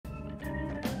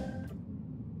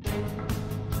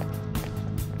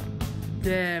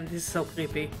Damn, this is so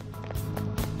creepy.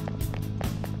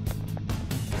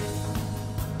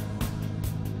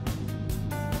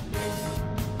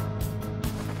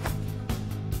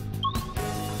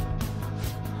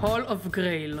 Hall of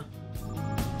Grail.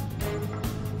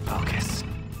 Focus.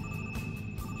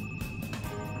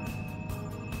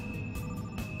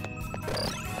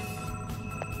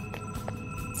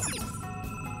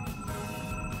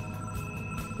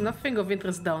 Nothing of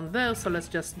interest down there, so let's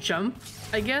just jump,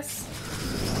 I guess.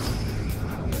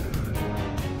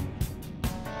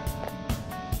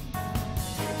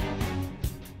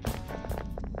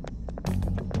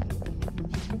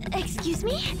 Excuse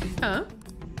me? Huh?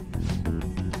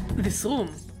 This room.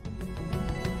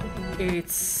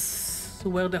 It's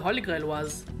where the Holy Grail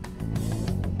was.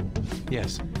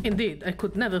 Yes. Indeed, I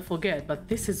could never forget, but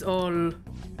this is all...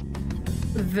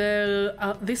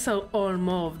 These are all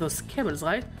more of those cables,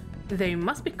 right? They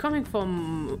must be coming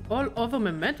from all over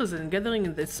mementos and gathering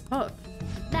in this spot.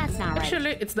 That's not right.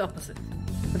 Actually, it's the opposite.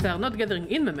 They are not gathering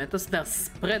in mementos, they are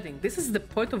spreading. This is the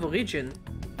point of origin.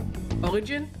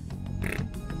 Origin?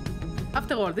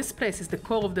 After all, this place is the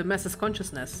core of the masses'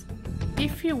 consciousness.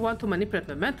 If you want to manipulate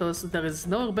mementos, there is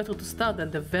nowhere better to start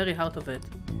than the very heart of it.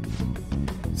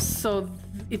 So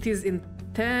it is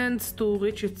intends to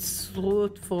reach its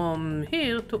root from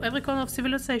here to every corner of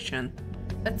civilization.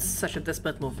 That's such a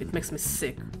desperate move, it makes me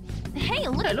sick. Hey,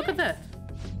 look Look at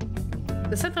that!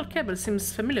 The central cable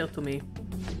seems familiar to me.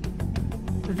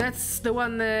 That's the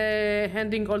one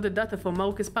handing all the data from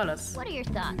Maruki's palace. What are your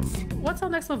thoughts? What's our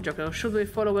next move, Joker? Should we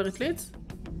follow where it leads?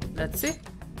 Let's see.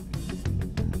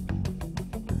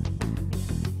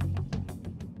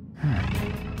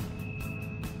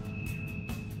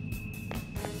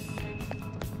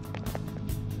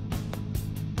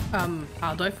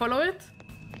 How do I follow it?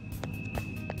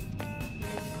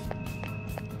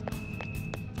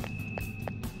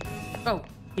 Oh,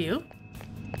 here?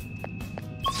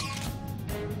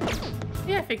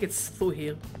 Yeah, I think it's through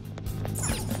here.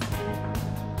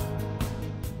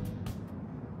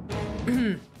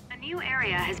 A new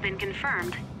area has been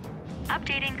confirmed.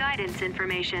 Updating guidance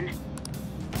information.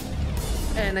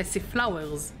 And I see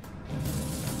flowers.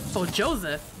 For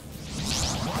Joseph.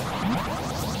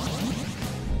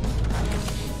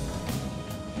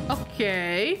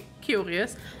 Okay,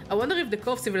 curious. I wonder if the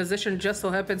core of civilization just so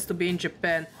happens to be in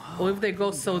Japan, or if they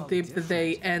go so deep that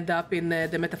they end up in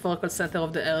the metaphorical center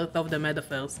of the earth of the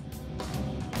metaphors.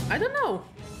 I don't know.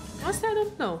 Honestly, I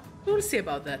don't know. We will see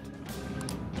about that.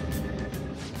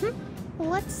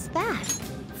 What's that?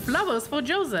 Flowers for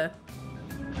Jose.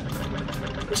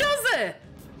 Jose!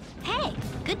 Hey,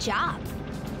 good job.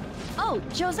 Oh,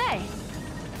 Jose.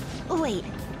 Wait,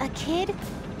 a kid?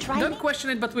 Don't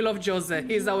question it, but we love Jose.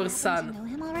 He's our You son. know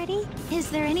him already? Is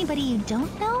there anybody you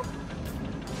don't know?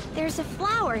 There's a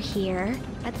flower here,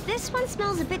 but this one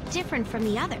smells a bit different from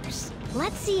the others.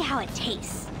 Let's see how it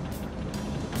tastes.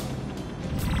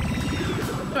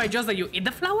 Wait, Jose, you eat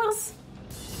the flowers?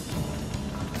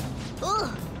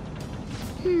 Ugh.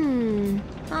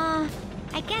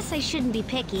 I guess I shouldn't be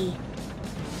picky.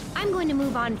 I'm going to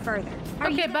move on further. Are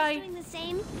Okay, you guys bye. doing the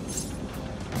same?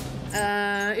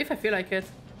 If I feel like it.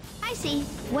 I see.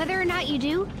 Whether or not you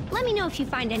do, let me know if you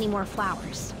find any more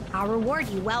flowers. I'll reward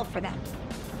you well for them.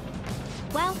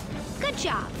 Well, good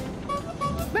job.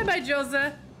 Bye-bye,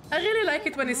 Jose. I really like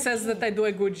it when he says that I do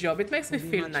a good job. It makes me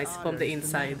feel nice from the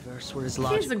inside.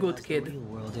 He's a good kid.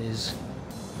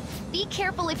 Be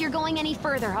careful if you're going any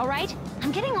further, all right?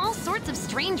 I'm getting all sorts of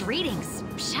strange readings.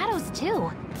 Shadows,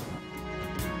 too.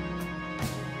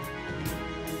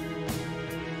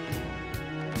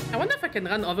 I wonder if I can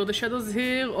run over the shadows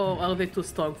here, or are they too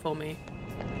strong for me?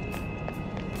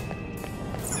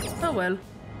 Oh well.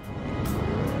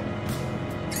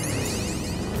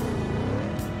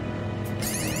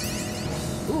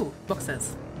 Ooh,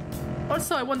 boxes.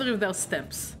 Also, I wonder if there are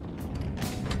stamps.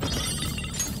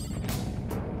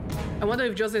 I wonder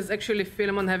if Jose is actually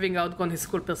Philemon having outgone his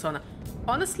school persona.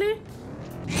 Honestly,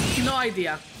 no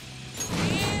idea.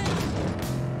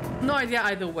 No idea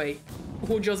either way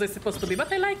who Jose is supposed to be,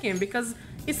 but I like him because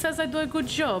he says I do a good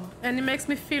job and he makes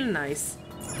me feel nice.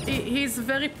 He's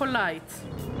very polite.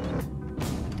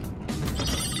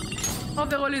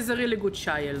 Overall, he's a really good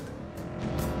child.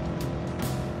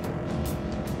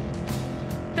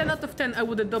 10 out of 10, I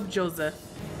would adopt Jose.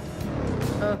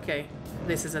 Okay,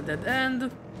 this is a dead end.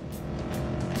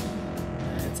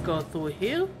 Let's go through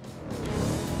here.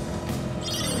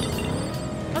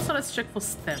 Also, let's check for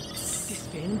stamps. This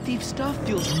Phantom Thief stuff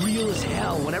feels real as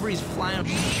hell whenever he's flying.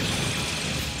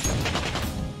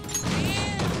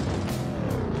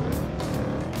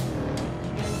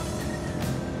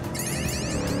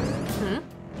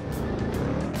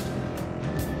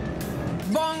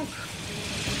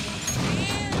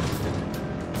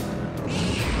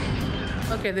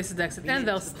 Okay, this is the exit. And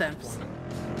there are stamps.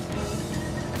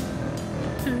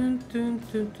 Dun, dun,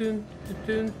 dun, dun,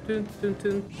 dun, dun, dun,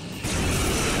 dun.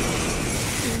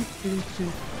 Dun, dun,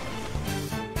 dun.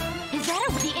 Is that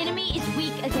the enemy is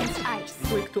weak against ice?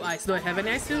 Weak to ice. Do I have any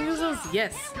ice users?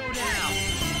 Yes.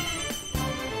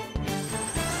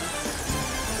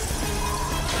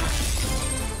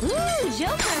 Ooh,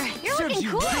 Joker, you're Serves looking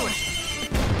you cool. good.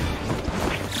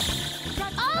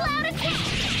 All out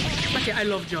attack. Okay, I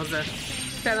love Joseph.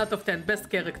 10 out of 10. Best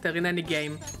character in any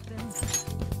game.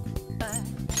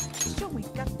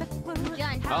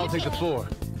 I'll take the 4.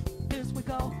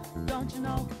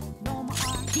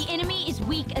 The enemy is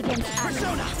weak against ice.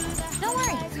 Don't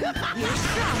worry, you're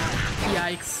strong.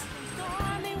 Yikes.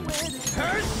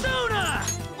 Fursona!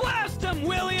 Blast him,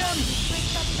 William!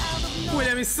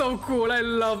 William is so cool. I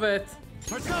love it.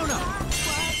 Fursona!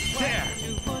 There!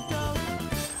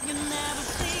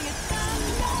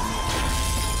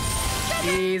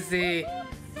 Easy.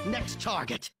 Next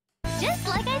target. Just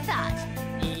like I thought.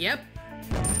 Yep.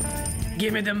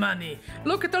 Give me the money.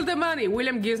 Look at all the money.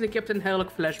 William gives me Captain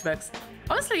Harlock flashbacks.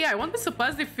 Honestly, yeah, I won't be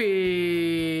surprised if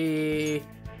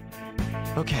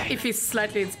Okay. he's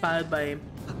slightly inspired by him.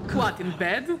 What, in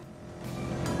bed?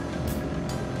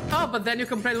 Oh, but then you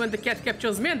complain when the cat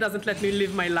captures me and doesn't let me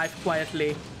live my life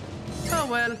quietly. Oh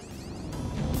well.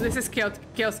 This is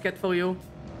Chaos Cat for you.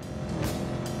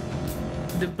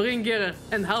 The bringer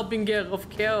and harbinger of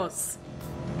chaos.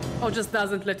 Or just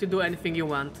doesn't let you do anything you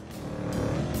want.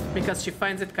 Because she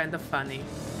finds it kind of funny.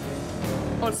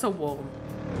 Also warm.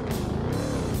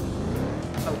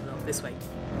 Oh no, this way.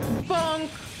 Bonk!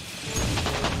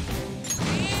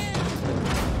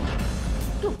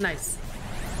 Oh, nice.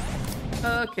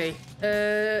 Okay,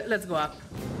 let's go up.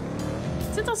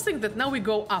 It's interesting that now we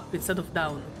go up instead of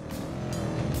down.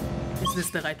 Is this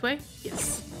the right way?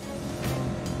 Yes.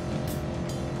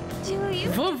 Do you?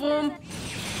 Vroom vroom!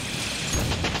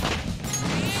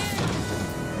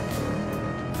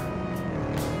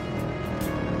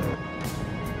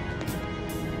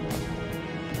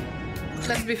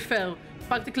 Let's be fair.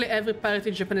 Practically every pirate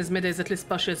in Japanese media is at least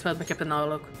partially inspired by Captain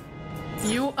Harlock.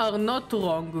 You are not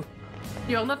wrong.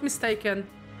 You are not mistaken.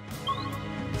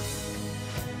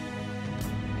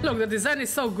 Look, the design is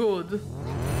so good.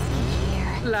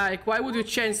 Like, why would you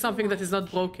change something that is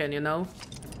not broken, you know?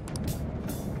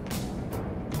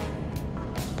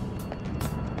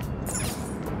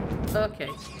 Okay.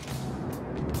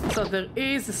 So there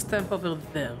is a stamp over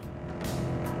there.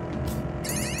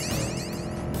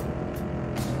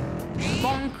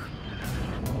 Bonk.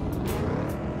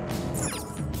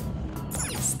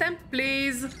 Stamp,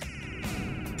 please.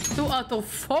 2 out of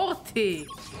 40.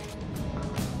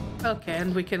 Okay,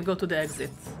 and we can go to the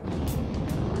exit.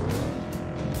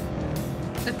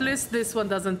 At least this one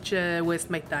doesn't waste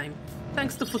my time.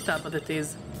 Thanks to Futaba, that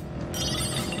is.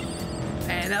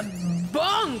 And a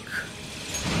bonk!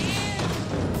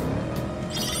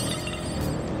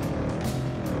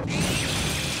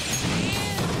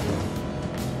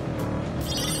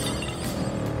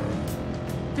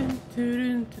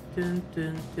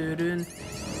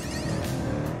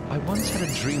 I once had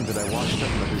a dream that I washed up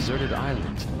on a deserted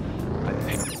island.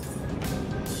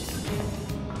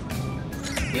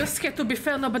 You're scared. To be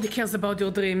fair, nobody cares about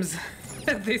your dreams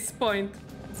at this point.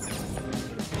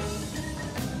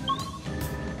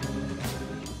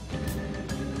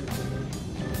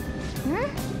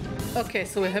 Okay,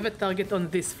 so we have a target on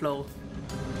this floor.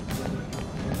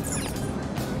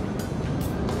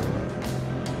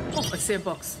 Oh, I see a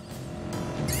box.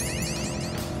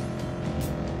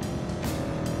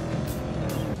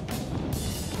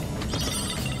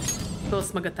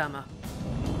 Dos Magatama.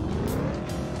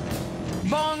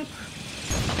 Bonk!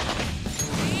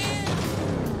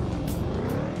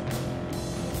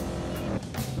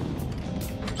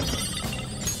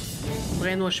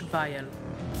 Brainwash vial.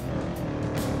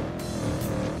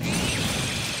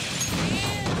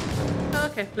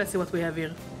 Okay, let's see what we have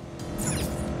here.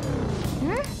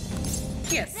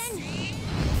 Yes.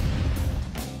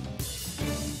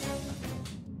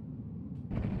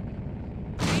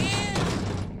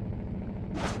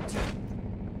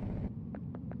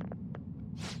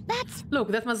 Look,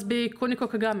 that must be Kuniko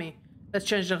Kagami. Let's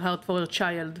change her heart for her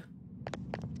child.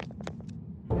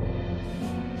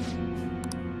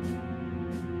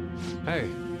 Hey.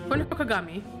 Kuniko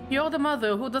Kagami, you're the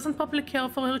mother who doesn't properly care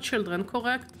for her children,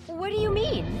 correct? What do you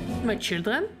mean? My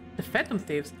children? The Phantom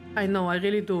Thieves? I know, I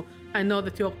really do. I know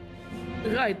that you're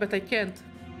right, but I can't.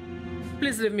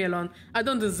 Please leave me alone. I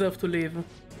don't deserve to live.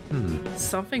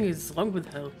 Something is wrong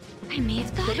with her. I may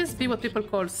have Could thought. this be what people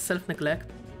call self-neglect?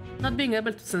 Not being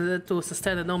able to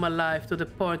sustain a normal life to the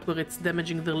point where it's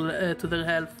damaging to their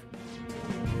health.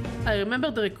 I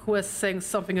remember the request saying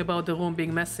something about the room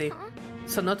being messy.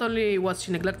 So not only was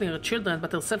she neglecting her children,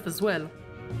 but herself as well.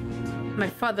 My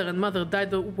father and mother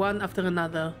died one after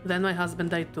another. Then my husband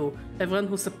died too. Everyone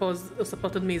who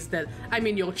supported me is dead. I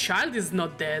mean, your child is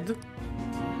not dead.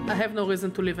 I have no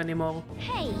reason to live anymore.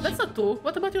 Hey! That's not true.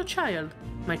 What about your child?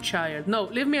 My child. No,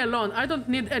 leave me alone. I don't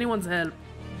need anyone's help.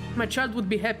 My child would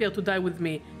be happier to die with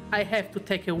me. I have to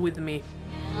take her with me.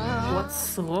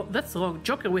 What's wrong? That's wrong.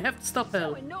 Joker, we have to stop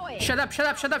her. Shut up, shut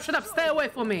up, shut up, shut up. Stay away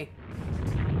from me.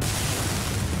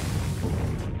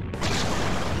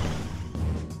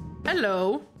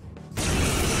 Hello.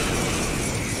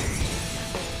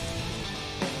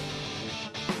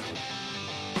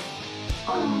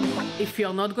 If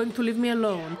you're not going to leave me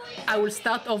alone, I will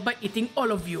start off by eating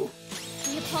all of you.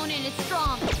 The opponent is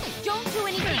strong. Don't do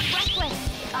anything reckless.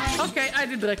 Okay, I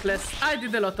did reckless. I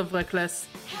did a lot of reckless.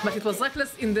 But it was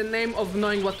reckless in the name of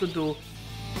knowing what to do.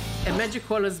 A magic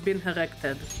wall has been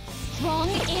erected. Strong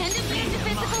and immune to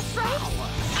physical strikes?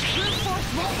 Brute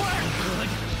force won't work.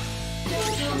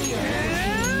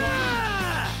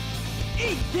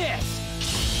 Eat this!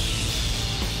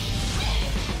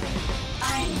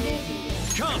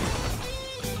 Come!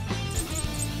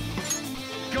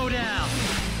 Go down!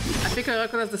 I think I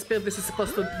recognize the spirit this is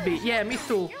supposed to be. Yeah, me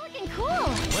too. You're looking cool.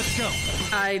 Let's go!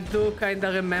 I do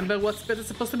kinda remember what spirit is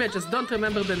supposed to be, I just don't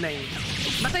remember the name.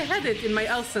 But I had it in my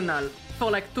arsenal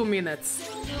for like 2 minutes.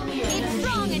 It's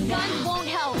strong and guns won't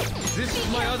help. This is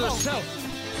my other self!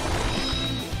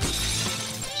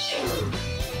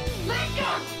 Let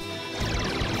go!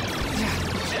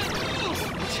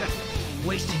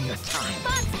 Wasting your time.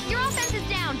 Fox, your offense is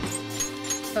down.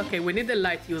 Okay, we need a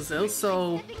light user,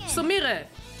 so... Sumire!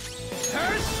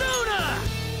 Fursona!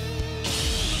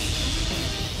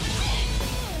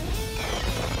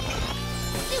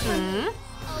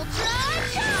 Ultra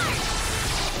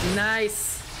charge!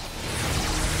 Nice!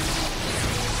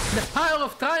 The power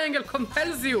of triangle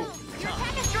compels you! Your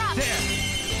attack is dropped. There!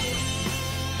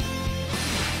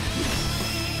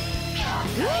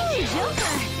 Ooh,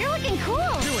 Joker, you're looking cool.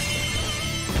 Do it!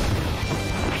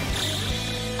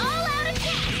 All out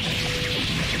attack.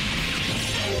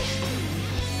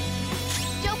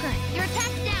 Joker, your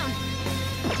attack's down.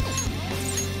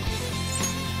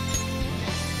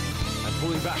 I'm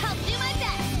pulling back. I'll do my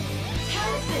best.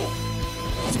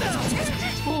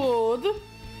 Good.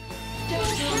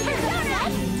 Fursona!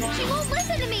 She won't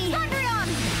listen to me. Thunderdom!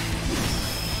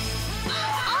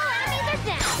 All enemies are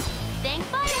down. Thank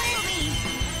Violet.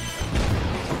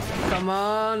 Come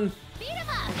on! Beat him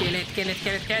up. Kill it, kill it,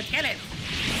 kill it, kill it, kill it!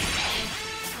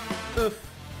 Oof.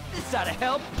 This ought to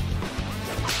help.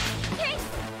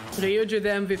 Ryuji the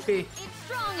MVP. It's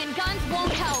strong and guns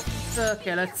won't help.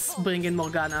 Okay, let's bring in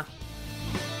Morgana.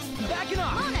 Back it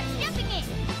off! Mona, stepping in.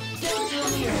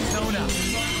 Fursona!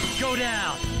 Go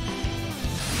down!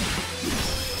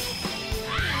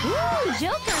 Ooh,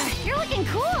 Joker, you're looking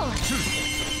cool.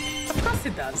 Of course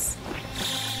it does.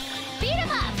 Beat him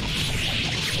up.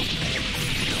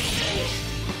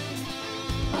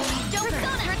 Joker,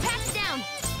 your attack's down.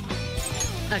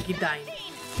 Agidine.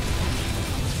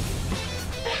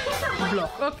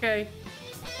 Block, okay.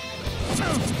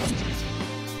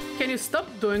 Can you stop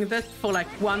doing that for like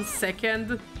 1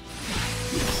 second?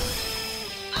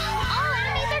 All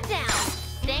enemies are down.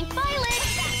 Thank Violet.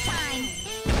 That time.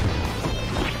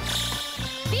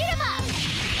 Beat him up.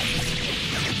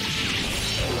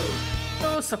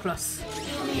 Oh, so close.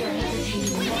 Let's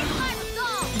go.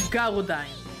 Garudine.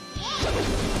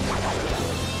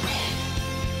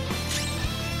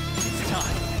 It's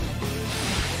time.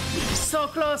 So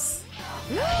close.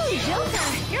 Ooh, Joker,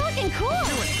 you're looking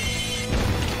cool.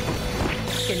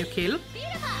 Can you kill? Beat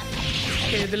him up.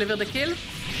 Can you deliver the kill?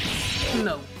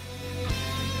 No.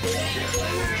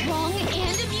 Strong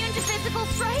and immune to physical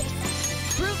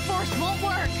strikes? Brute force won't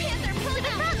work. Panther, pull it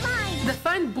front line.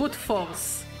 Define brute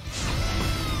force.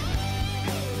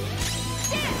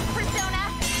 Dance, Fursona.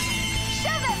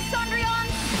 Shove him, Sondrion.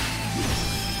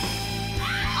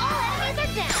 All enemies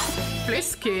are down.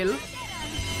 Please kill.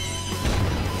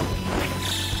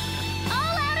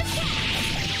 All out attack.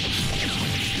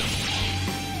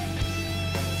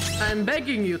 I'm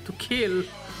begging you to kill.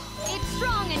 It's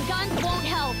strong and guns won't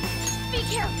help. Be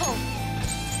careful.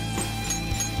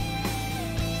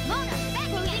 Mona, back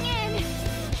moving in.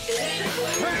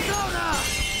 Fursona!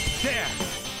 There!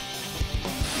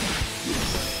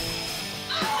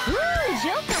 Ooh,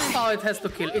 Joker. Oh, it has to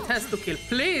kill. It has to kill.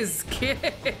 Please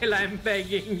kill. I'm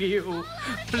begging you.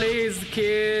 Please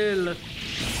kill.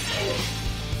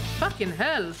 Fucking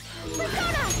hell.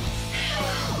 Fursona.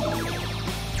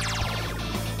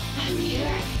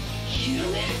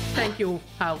 Thank you,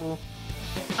 Haru.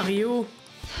 Are you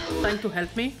trying to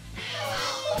help me?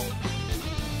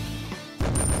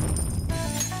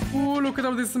 Ooh, look at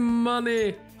all this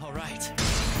money! All right,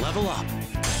 level up.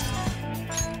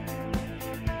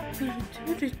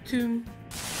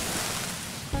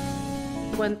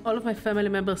 When all of my family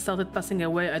members started passing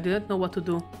away, I didn't know what to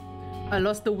do. I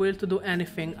lost the will to do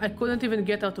anything. I couldn't even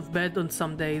get out of bed on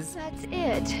some days. That's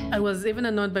it. I was even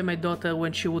annoyed by my daughter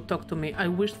when she would talk to me. I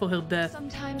wished for her death.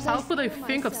 Sometimes How could I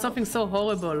think of something so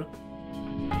horrible?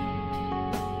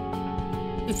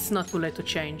 It's not too late to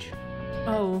change.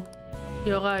 Oh,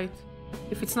 you're right.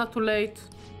 If it's not too late,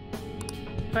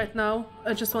 right now,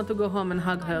 I just want to go home and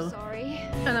hug her. Sorry.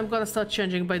 And I'm gonna start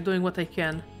changing by doing what I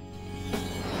can.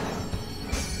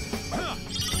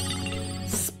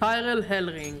 Spiral Hell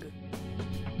Ring.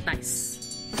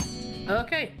 Nice.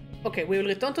 Okay. Okay, we will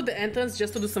return to the entrance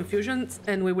just to do some fusions,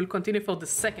 and we will continue for the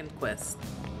second quest.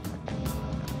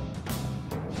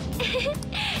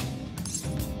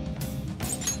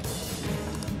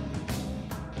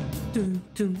 Dum,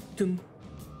 dum, dum.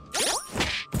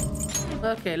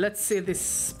 Okay, let's see this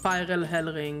Spiral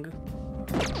Hell Ring.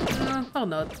 Or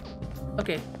not.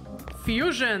 Okay.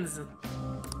 Fusions!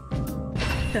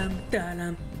 Dum,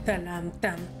 da-dum, da-dum,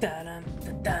 dum, da-dum,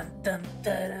 da-dum, dum,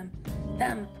 da-dum,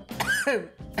 dum.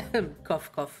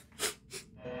 Cough, cough.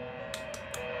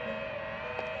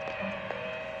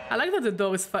 I like that the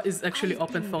door is actually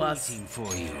open for us.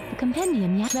 For you.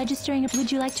 Compendium, yeah? Registering. Would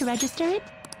you like to register it?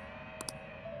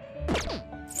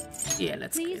 Yeah,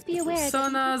 let's Please get be aware that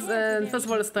personas, you prepare and for first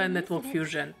of all, let's try the network incident.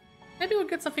 fusion. Maybe we'll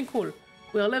get something cool.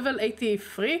 We're level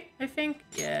 83, I think.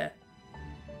 Yeah.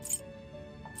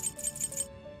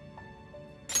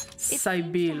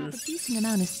 Sybil. A decent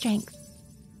amount of strength.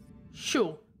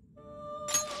 Sure.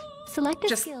 Select a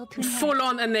Just skill to enhance. full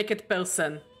on a naked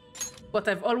person. What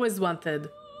I've always wanted.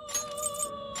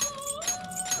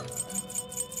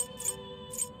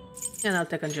 And I'll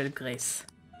take Angelic Grace.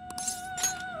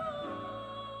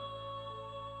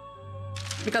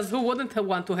 Because who wouldn't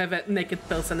want to have a naked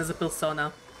person as a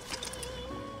persona?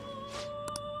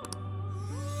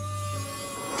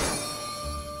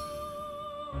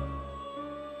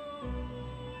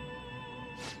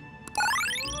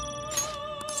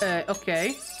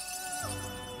 Okay.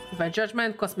 Divine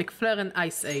Judgment, Cosmic Flare, and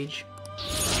Ice Age.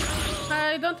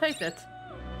 I don't hate it.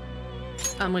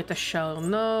 Amrita Shower,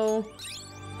 no.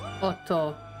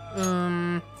 Auto.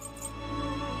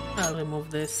 I'll remove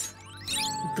this.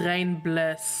 Drain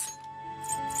Bless.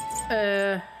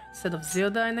 Instead of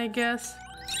Ziodyne, I guess.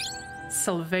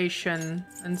 Salvation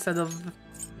instead of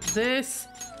this.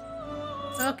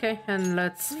 Okay, and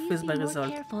let's Please fizz be by more result.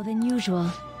 careful than usual.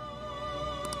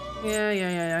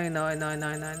 Yeah, I know.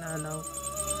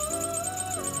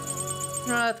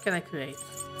 What can I create?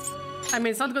 I mean,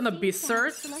 it's not gonna be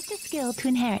Cert, Select a skill to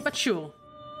inherit. but sure.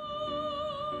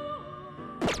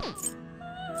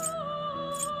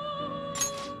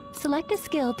 Select a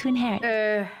skill to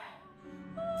inherit.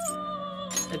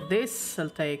 Like this, I'll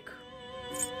take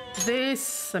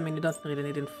this. I mean, you don't really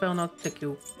need Inferno. Take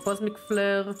you Cosmic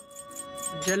Flare,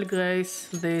 Angelic Grace,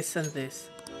 this, and this.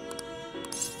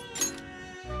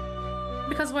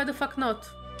 Because why the fuck not?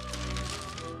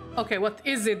 Okay, what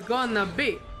is it gonna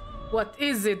be? What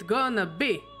is it gonna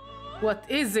be? What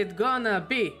is it gonna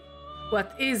be?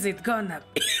 What is it gonna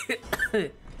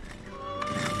be?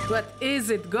 What is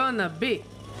it gonna be?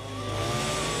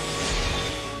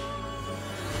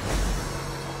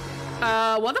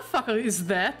 What the fuck is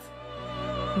that?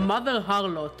 Mother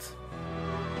Harlot.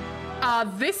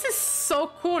 This is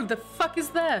so cool. The fuck is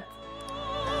that?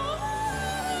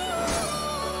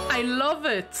 I love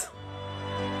it.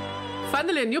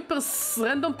 Finally, a new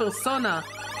random persona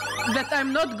that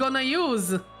I'm not gonna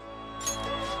use.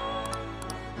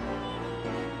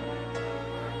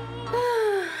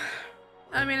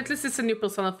 I mean, at least it's a new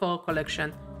persona for our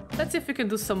collection. Let's see if we can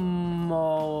do some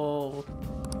more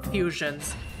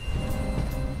fusions.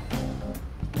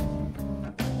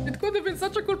 It could have been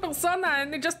such a cool persona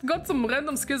and it just got some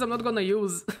random skills I'm not gonna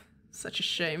use. Such a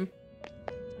shame.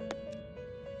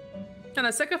 And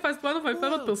I sacrificed one of my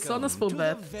favorite personas for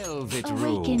that. Velvet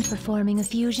Awaken room. performing a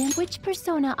fusion. Which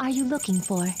persona are you looking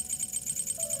for?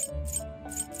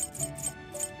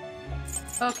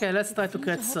 Okay, let's try to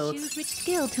create Choose swords. which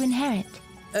skill to inherit.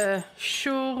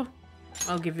 Sure.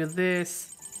 I'll give you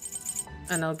this.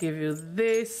 And I'll give you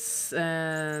this.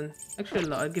 And actually,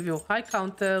 no, I'll give you high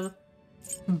counter,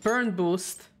 burn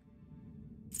boost,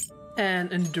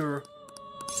 and endure.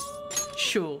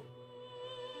 Sure.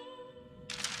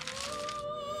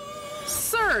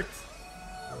 Cert!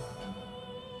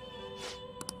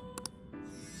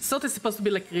 Cert is supposed to be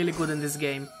like really good in this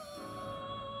game.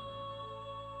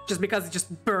 Just because it just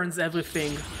burns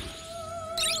everything.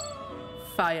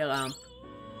 Fire amp.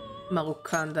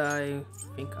 Marukanda, I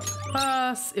think I'll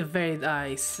pass. Evade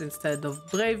ice instead of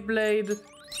Brave Blade.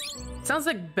 Sounds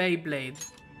like Beyblade.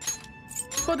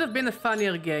 Could have been a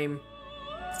funnier game.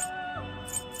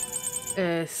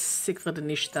 Siegfried and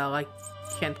Ishtar, I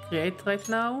can't create right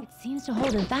now. It seems to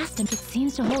hold a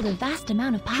vast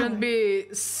amount of power. Shouldn't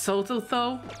be subtle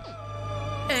though.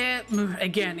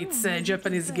 Again, it's a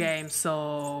Japanese game,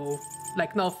 so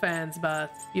like no offense,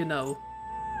 but you know.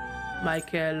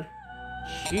 Michael,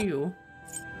 Shiyu.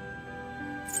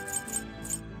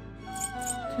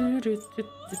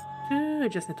 I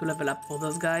just need to level up for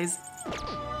those guys.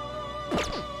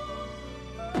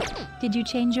 Did you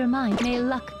change your mind? May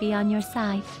luck be on your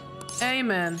side.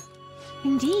 Amen.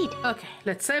 Indeed. Okay,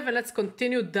 let's save and let's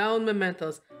continue down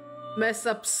mementos. Mess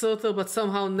up Sutter, but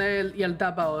somehow nail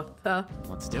Ylda Baot.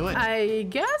 Let's do it. I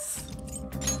guess.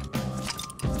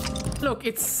 Look,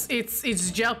 it's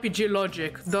JRPG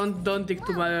logic. Don't dig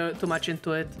too much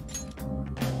into it.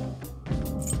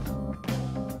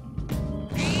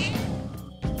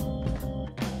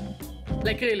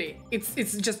 Like really, it's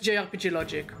just JRPG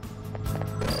logic.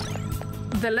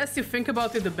 The less you think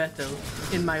about it, the better,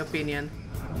 in my opinion.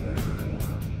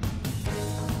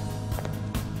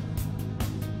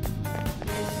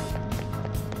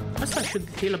 Also, I should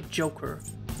heal up Joker.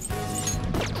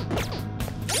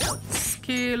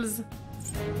 Skills.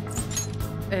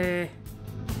 Yeah,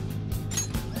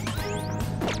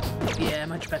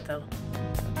 much better.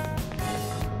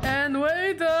 And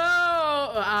wait,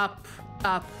 up.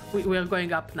 We are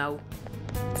going up now.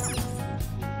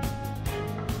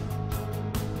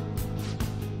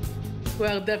 We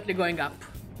are definitely going up.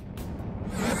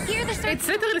 It's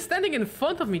literally standing in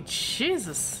front of me,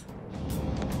 Jesus.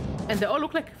 And they all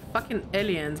look like fucking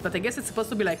aliens, but I guess it's supposed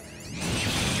to be like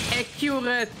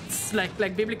accurate,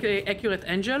 like biblically accurate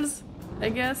angels, I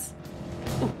guess.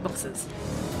 Ooh, boxes.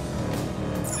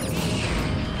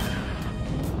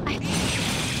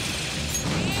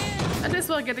 At least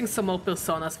we're getting some more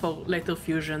personas for later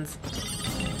fusions.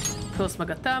 Close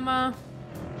Magatama.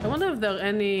 I wonder if there are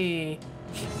any,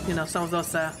 you know, some of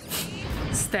those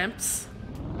stamps.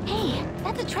 Hey,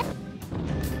 that's a trick.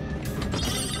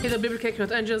 Either biblical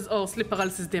accurate angels or sleep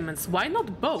paralysis demons. Why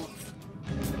not both?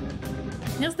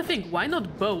 Here's the thing, why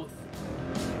not both?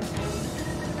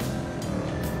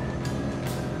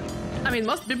 I mean,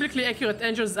 most biblically accurate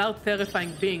angels are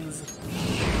terrifying beings.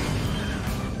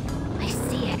 I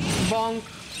see it. Bonk.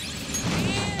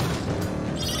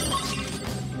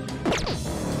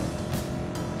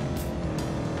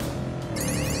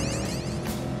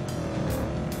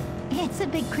 It's a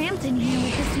bit cramped in here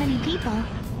with this many people.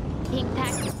 Big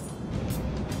pack.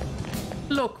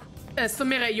 Look,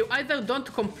 Sumire, you either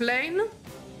don't complain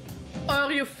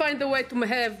or you find a way to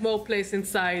have more place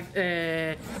inside.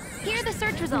 Here are the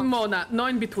search results. Mona, no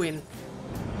in between.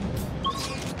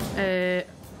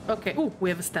 Okay, ooh, we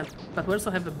have a stamp, but we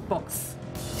also have a box.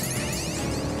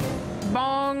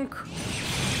 Bonk!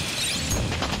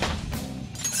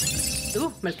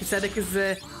 Ooh, Melchizedek is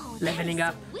leveling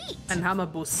up. Sweet. And hammer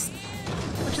boost,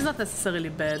 which is not necessarily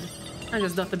bad. I'm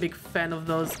just not a big fan of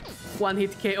those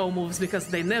one-hit KO moves because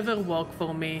they never work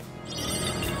for me.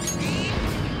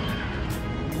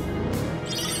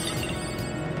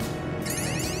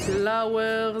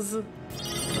 Flowers,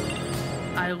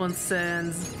 iron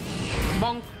sands,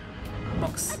 bonk,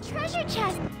 box. A treasure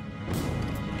chest.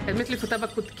 Admittedly,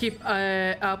 Futaba could keep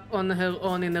up on her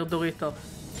own in her Dorito.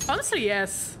 Honestly,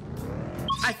 yes.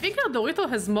 I think her Dorito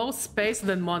has more space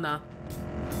than Mona.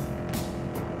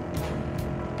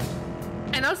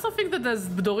 And I also think that the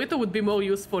Dorito would be more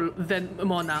useful than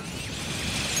Mona.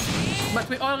 But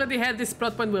we already had this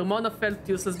plot point where Mona felt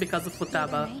useless because of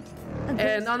Futaba.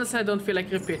 And honestly, I don't feel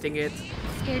like repeating it.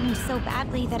 Scared me so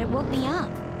badly that it woke me up.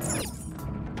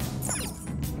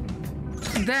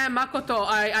 Damn, Makoto,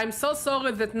 I'm so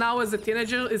sorry that now as a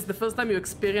teenager is the first time you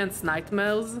experience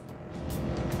nightmares.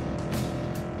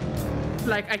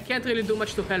 Like, I can't really do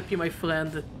much to help you, my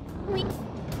friend.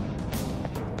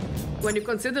 When you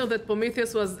consider that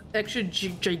Prometheus was actually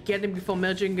gigantic before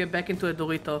merging back into a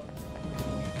Dorito.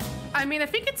 I mean, I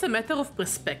think it's a matter of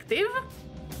perspective.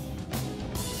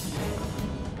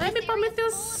 Maybe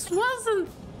Prometheus wasn't...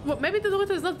 Well, maybe the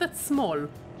Dorito is not that small.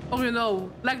 Or, you know,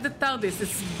 like the TARDIS,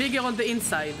 it's bigger on the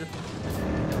inside.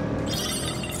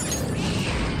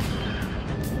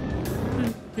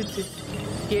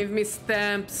 Give me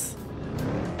stamps.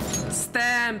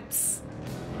 Stamps.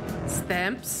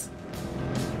 Stamps.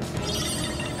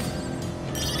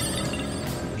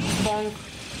 Bonk.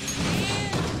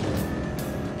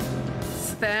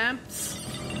 Stamps.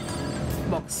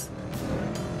 Box.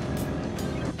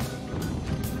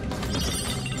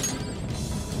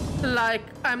 Like,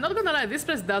 I'm not gonna lie, this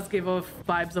place does give off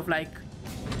vibes of like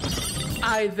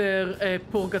either a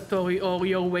purgatory or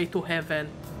your way to heaven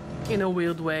in a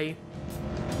weird way.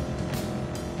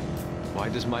 Why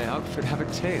does my outfit have a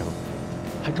tail?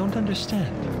 I don't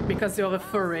understand. Because you're a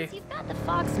furry. Since you've got the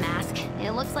fox mask,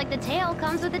 it looks like the tail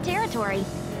comes with the territory.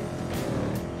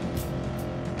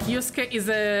 Yusuke is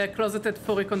a closeted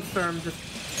furry confirmed.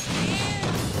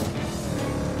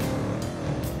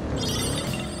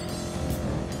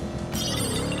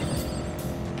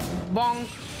 Bonk.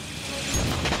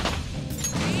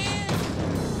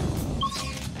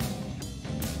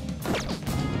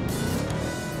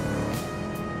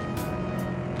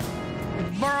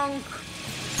 Bonk.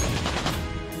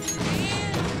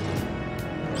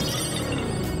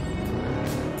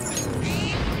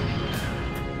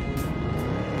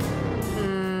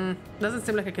 Doesn't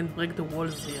seem like I can break the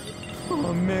walls here.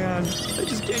 Oh man, I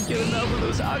just can't get enough of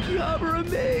those Akihabara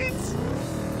maids.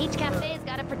 Each cafe's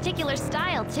got a particular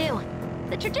style, too.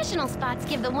 The traditional spots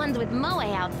give the ones with moe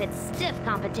outfits stiff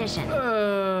competition.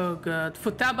 Oh god.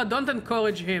 Futaba, don't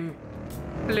encourage him.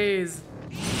 Please.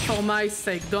 For my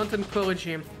sake, don't encourage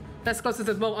him. Let's cause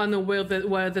it more unaware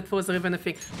that was even a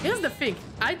thing. Here's the thing.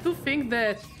 I do think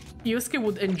that Yusuke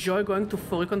would enjoy going to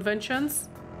furry conventions.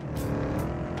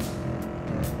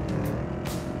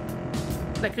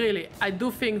 Like really, I do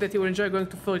think that he will enjoy going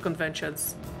to furry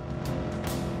conventions.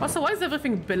 Also, why is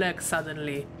everything black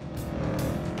suddenly?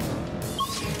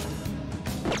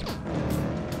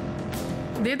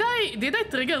 Did I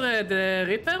trigger the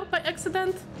Reaper by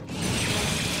accident?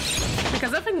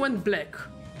 Because everything went black.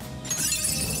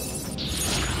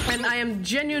 And I am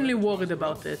genuinely worried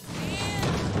about it.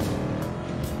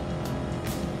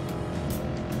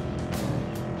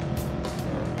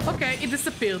 Okay, it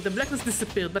disappeared. The blackness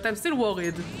disappeared, but I'm still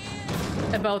worried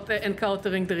about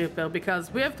encountering the Reaper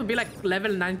because we have to be like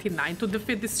level 99 to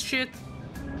defeat this shit.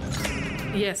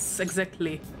 Yes,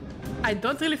 exactly. I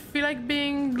don't really feel like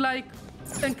being like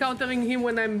encountering him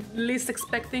when I'm least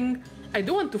expecting. I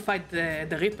do want to fight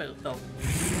the Reaper though.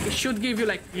 It should give you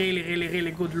like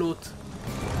really good loot.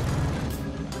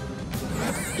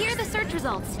 Here are the search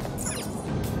results.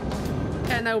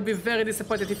 And I will be very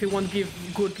disappointed if he won't give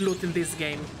good loot in this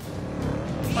game.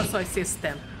 Also, I see a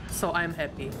stamp, so I'm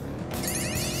happy.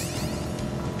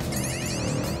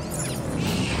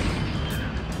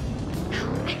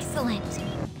 Excellent.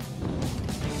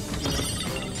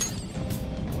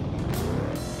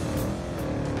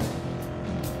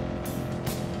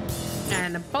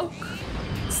 And a poke.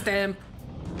 Stamp.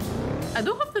 I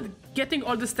do hope that getting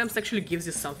all the stamps actually gives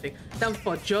you something. Stamp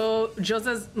for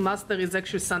Jose's master is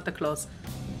actually Santa Claus.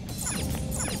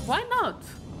 Why not?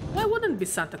 Why wouldn't be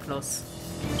Santa Claus?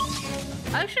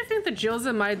 I actually think that Jose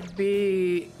might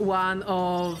be one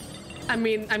of... I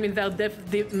mean, there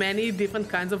are many different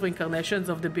kinds of incarnations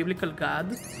of the biblical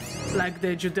god, like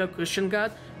the Judeo-Christian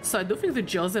god. So I do think that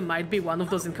Jose might be one of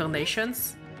those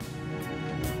incarnations.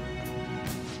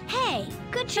 Hey,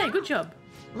 good job. Hey, good job.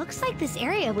 Looks like this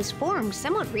area was formed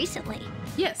somewhat recently.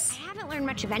 Yes. I haven't learned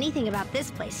much of anything about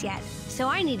this place yet, so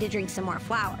I need to drink some more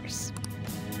flowers.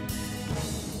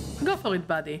 Go for it,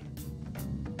 buddy.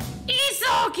 He's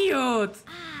so cute!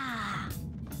 Ah.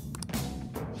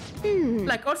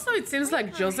 Like, also, it seems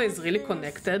like Jose is really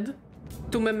connected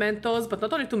to mementos, but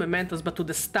not only to mementos, but to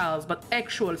the stars, but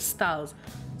actual stars.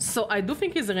 So I do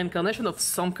think he's a reincarnation of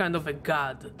some kind of a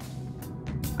god.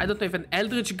 I don't know if an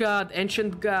eldritch god,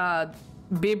 ancient god,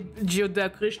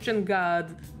 Judeo-Christian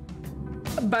god,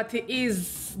 but he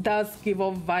does give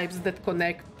off vibes that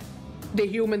connect the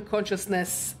human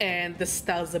consciousness and the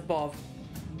stars above.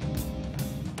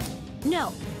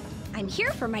 No, I'm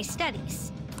here for my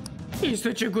studies. He's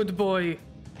such a good boy.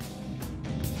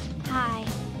 Hi.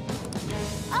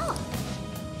 Oh!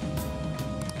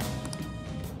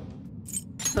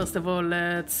 First of all,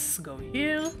 let's go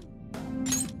here.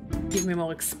 Give me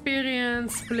more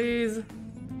experience, please.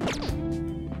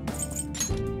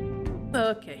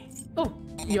 Okay. Oh,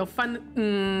 you're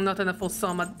fun. Not enough for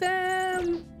Soma.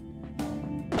 Damn.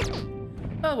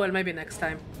 Oh, well, maybe next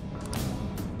time.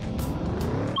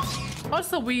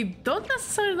 Also, we don't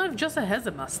necessarily know if Jose has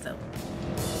a master.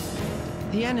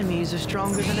 The enemies are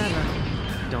stronger than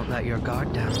ever. Don't let your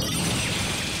guard down.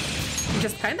 He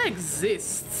just kinda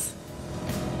exists.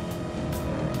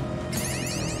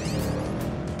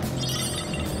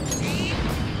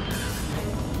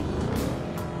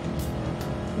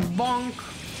 Bonk.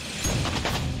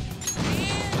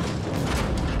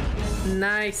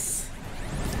 Nice.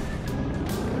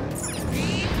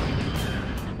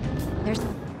 There's...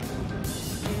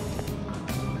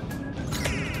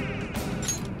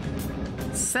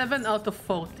 Seven out of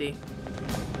 40.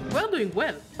 We're doing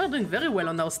well. We're doing very well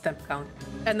on our stamp count.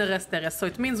 And the rest area. So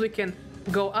it means we can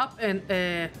go up and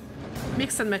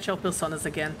mix and match our personas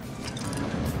again.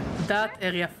 That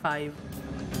area 5.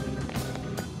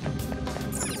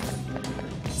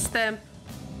 Stamp.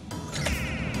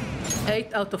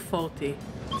 8 out of 40.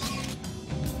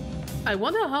 I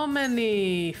wonder how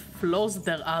many floors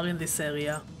there are in this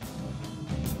area.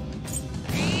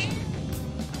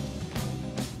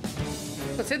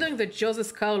 Considering that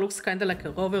Jose's car looks kinda like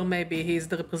a rover, maybe he's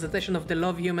the representation of the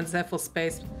love humans have for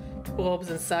space probes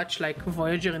and such, like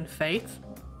Voyager and Fate.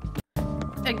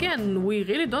 Again, we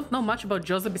really don't know much about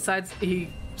Jose besides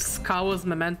he scours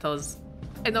mementos.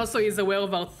 And also he's aware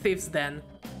of our thieves den.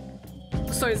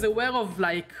 So he's aware of,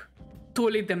 like,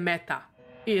 truly the meta.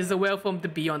 He is aware from the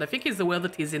beyond. I think he's aware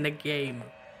that he's in a game.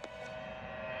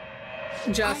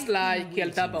 Just like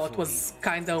Yeldabaot was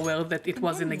kinda aware that it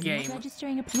was in a game.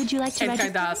 Would you like to and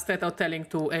register? kinda straight out telling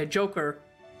to Joker,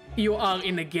 you are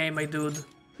in a game, my dude.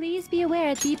 Please be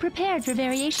aware, be prepared for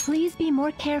variation. Please be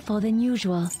more careful than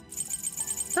usual.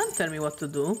 Don't tell me what to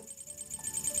do.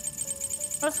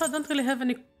 Also, I don't really have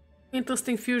any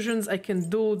interesting fusions I can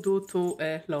do due to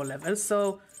a low level,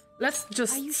 so let's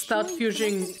just start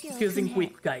fusing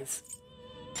quick, guys.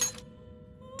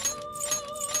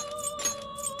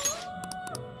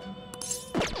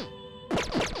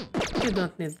 You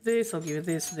don't need this, I'll give you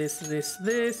this,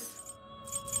 this,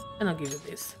 and I'll give you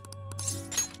this.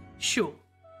 Sure.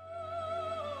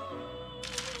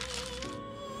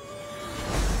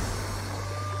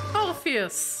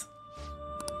 Orpheus!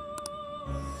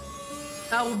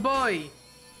 Our boy!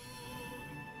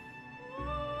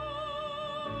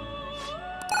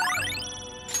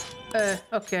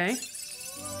 Okay.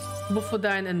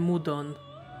 Buffodine and Mudon.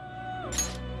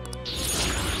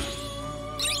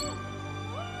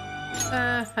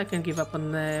 I can give up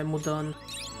on Mudon.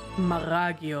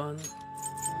 Maragion.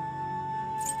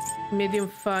 Medium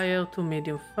fire to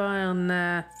medium fire,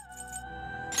 nah.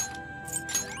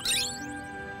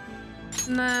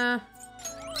 Nah.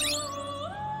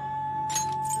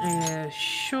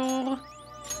 Sure.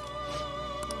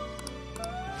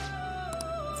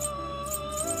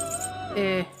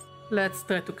 Let's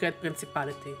try to create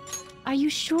Principality. Are you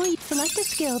sure you'd select a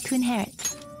skill to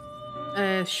inherit?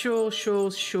 Sure.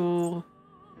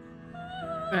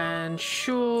 And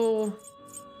sure.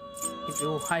 Give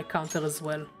you high counter as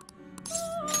well.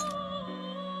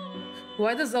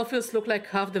 Why does Orpheus look like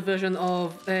half the version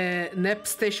of Nep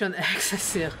Station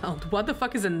Access here? What the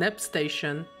fuck is a Nep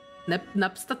Station?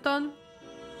 Napstaton?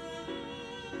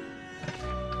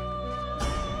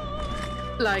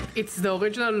 Like, it's the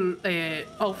original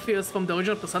Orpheus from the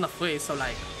original Persona 3, so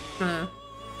like...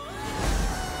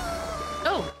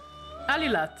 Oh!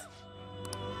 Alilat!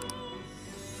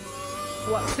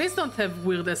 Well, please don't have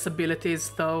weird-ass abilities,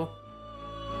 though.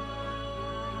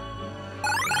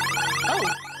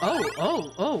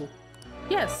 Oh!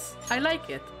 Yes, I like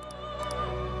it.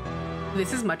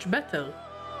 This is much better.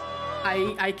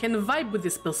 I can vibe with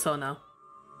this persona.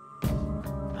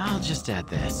 I'll just add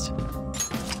this.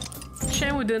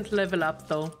 Shame we didn't level up,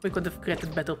 though. We could have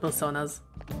created better personas.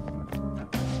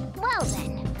 Well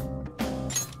then.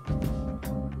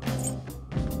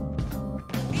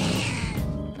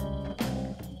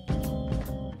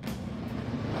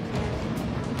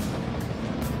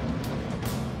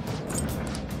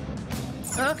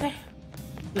 Okay,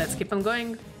 let's keep on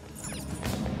going.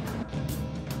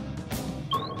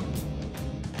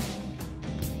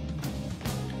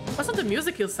 Also, the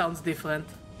music here sounds different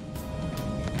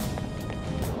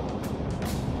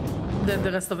than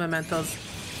the rest of Mementos.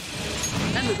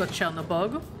 And we got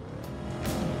Chernobog.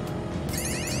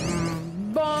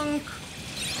 Bonk!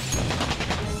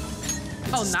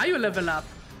 Oh, now you level up.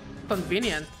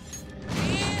 Convenient.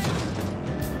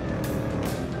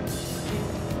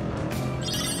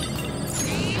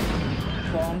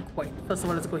 Bonk. Wait, first of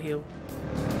all, let's go here.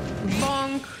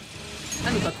 Bonk!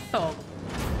 And we got Thor.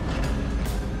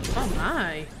 Oh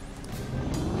my!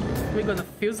 We're gonna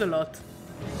fuse a lot.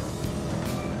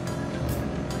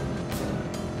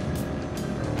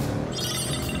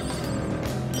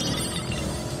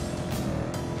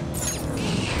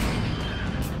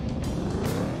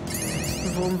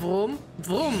 Vroom, vroom,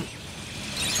 vroom!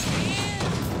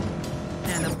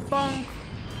 And a bonk.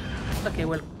 Okay,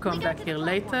 we'll come back here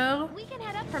later. We can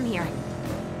head up from here.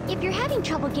 If you're having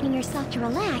trouble getting yourself to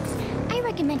relax, I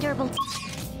recommend herbal tea.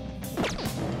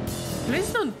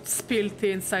 Please don't spill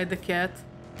tea inside the cat.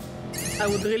 I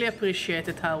would really appreciate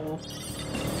it, Haru.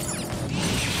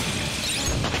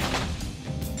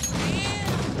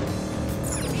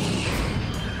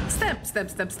 Stamp, stamp,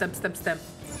 stamp, stamp, stamp, stamp.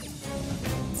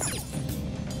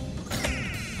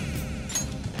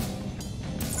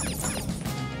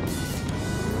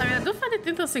 it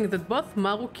interesting that both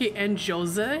Maruki and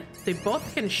Jose, they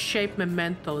both can shape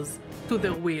mementos to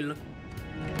their will.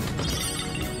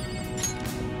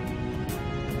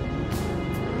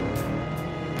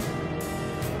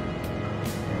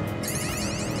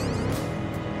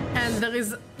 And there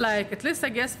is, like, at least I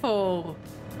guess for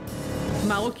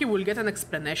Maruki will get an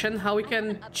explanation how he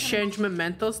can change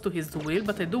mementos to his will,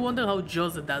 but I do wonder how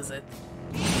Jose does it.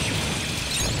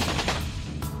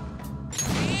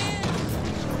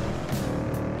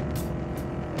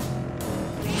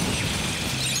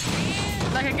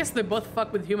 Like, I guess they both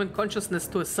fuck with human consciousness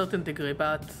to a certain degree,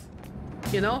 but,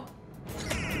 you know,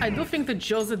 I do think that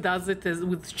Jose does it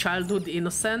with childhood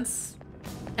innocence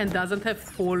and doesn't have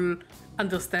full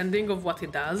understanding of what he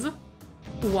does,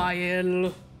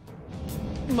 while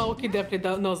Maruki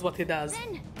definitely knows what he does.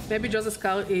 Maybe Jose's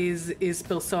car is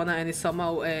persona and he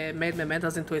somehow made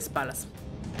mementos into his palace.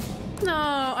 No,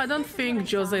 I don't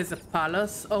think Jose is a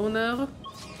palace owner.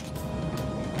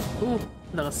 Ooh,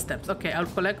 there are stamps. Okay, I'll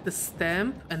collect the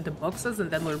stamp and the boxes and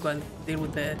then we'll go and deal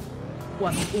with the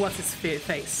what's his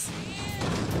face.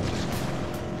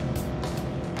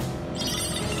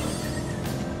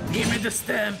 Give me the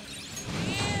stamp!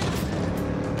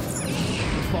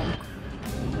 Bonk.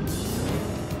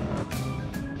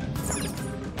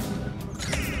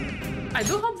 I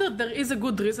do hope that there is a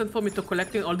good reason for me to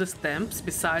collecting all the stamps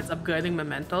besides upgrading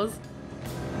mementos.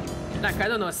 Like, I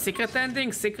don't know, a secret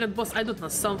ending, secret boss, I don't know,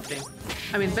 something.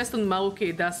 I mean, based on Maruki,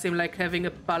 it does seem like having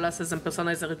a palace and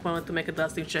persona is a requirement to make a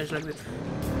drastic change like this.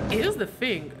 Here's the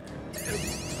thing.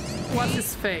 What's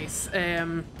his face?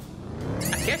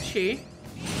 Akechi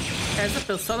has a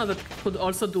persona that could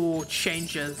also do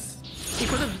changes. He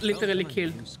could have literally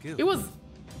killed. He was...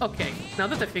 Okay, now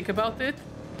that I think about it,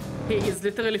 he is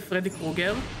literally Freddy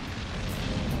Krueger.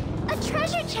 A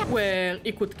treasure chest! Where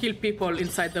he could kill people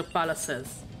inside their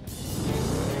palaces.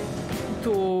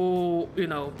 To, you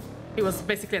know, he was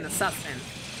basically an assassin.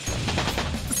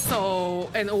 So,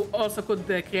 and also could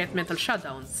create mental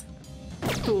shutdowns.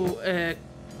 To,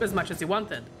 as much as he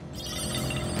wanted.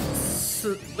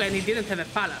 So, when he didn't have a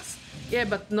palace. Yeah,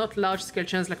 but not large-scale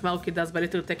changes like Maruki does by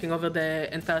literally taking over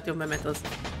the entirety of mementos.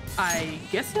 I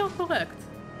guess you're correct.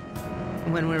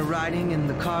 When we're riding in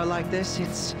the car like this,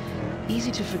 it's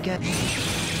easy to forget.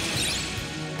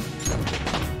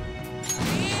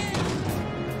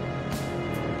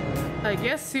 I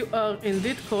guess you are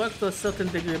indeed correct to a certain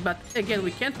degree, but again,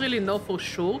 we can't really know for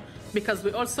sure because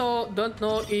we also don't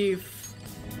know if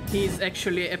he's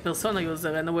actually a persona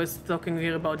user, and we're talking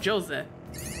here about Jose.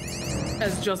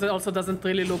 As Jose also doesn't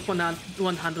really look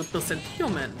 100%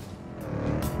 human.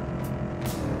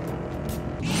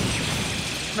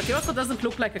 But he also doesn't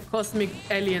look like a cosmic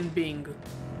alien being.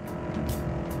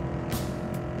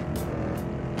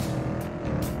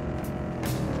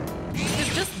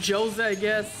 It's just Jose, I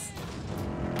guess.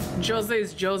 Jose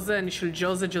is Jose, initial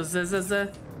Jose, Jose.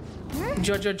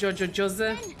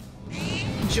 Jose.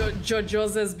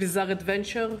 Jose's Bizarre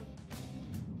Adventure.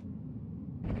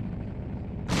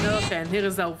 Okay, and here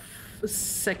is our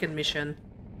second mission.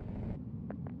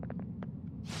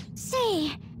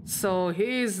 Say... So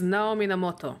he is now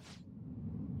Minamoto.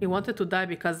 He wanted to die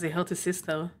because he hurt his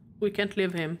sister. We can't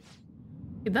leave him.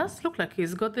 It does look like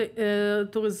he's got to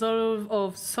resolve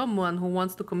of someone who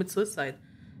wants to commit suicide.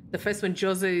 The face when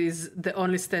Jose is the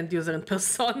only stand user in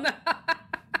Persona.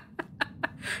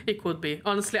 He could be.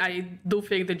 Honestly, I do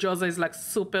think that Jose is like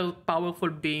super powerful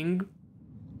being.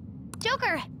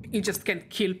 Joker! He just can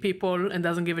kill people and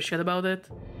doesn't give a shit about it.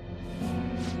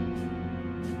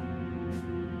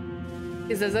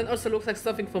 His design also looks like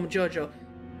something from JoJo.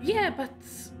 Yeah, but...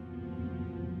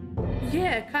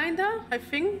 Yeah, kinda, I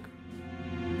think.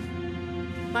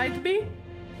 Might be.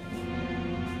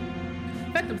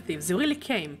 Phantom Thieves, you really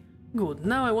came. Good,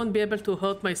 now I won't be able to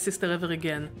hurt my sister ever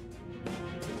again.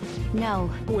 No.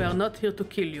 We are not here to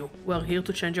kill you. We are here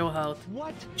to change your heart.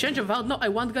 What? Change of heart? No, I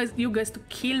want you guys to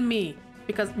kill me.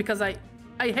 Because I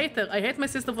hate her. I hate my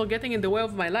sister for getting in the way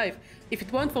of my life. If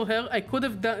it weren't for her, I could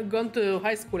have gone to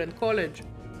high school and college.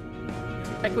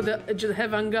 I could just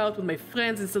have hung out with my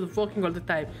friends instead of working all the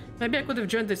time. Maybe I could have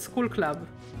joined the school club.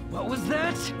 What was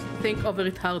that? Think over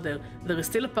it harder. There is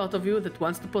still a part of you that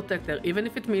wants to protect her, even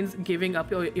if it means giving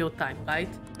up your time, right?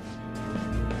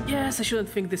 Yes, I shouldn't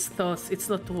think these thoughts. It's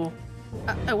not true.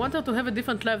 I want her to have a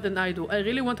different life than I do. I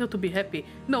really want her to be happy.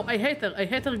 No, I hate her. I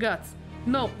hate her guts.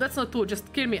 No, that's not true.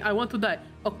 Just kill me. I want to die.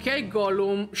 Okay,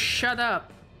 Gollum, shut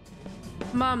up.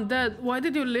 Mom, Dad, why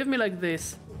did you leave me like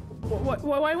this?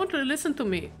 Why won't you listen to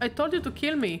me? I told you to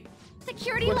kill me.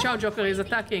 Security. Watch out, Joker is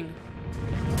attacking.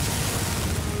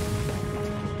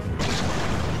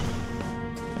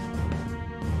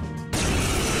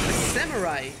 A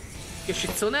samurai.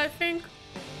 Yoshitsune, I think?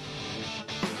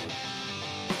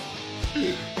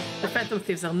 The Phantom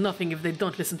Thieves are nothing if they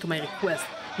don't listen to my request.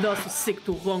 Those who seek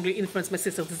to wrongly influence my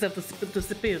sister deserve to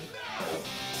disappear.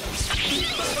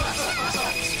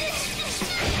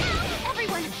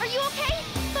 Everyone, are you okay?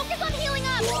 Focus on healing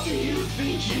up! What do you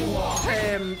think you are?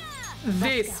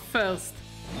 This first.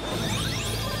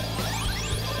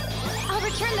 I'll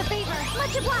return the favor.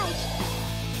 Much obliged.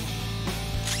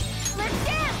 Let's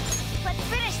dance! Let's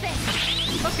finish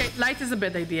this! Okay, light is a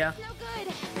bad idea. No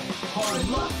good. Hard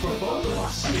luck for both of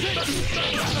us.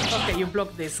 Okay, you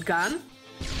block this gun.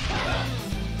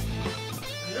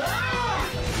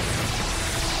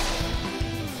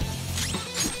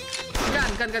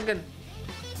 Gun.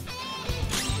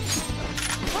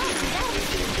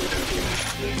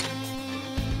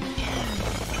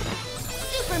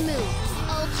 Super move.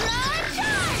 Ultra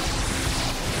charge!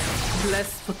 Bless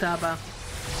Futaba.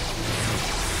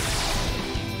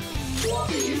 What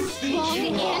do you think Long you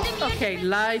and are? immune. Okay,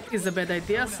 light is a bad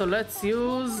idea, so let's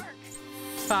use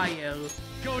fire.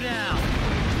 Go down.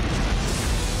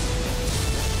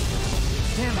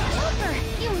 Joker,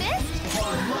 you missed?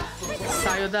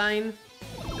 Cyodyne.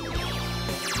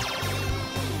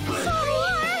 Sorry,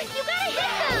 you gotta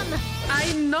hit them!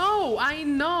 I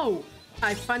know.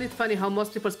 I find it funny how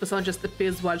most people's persona just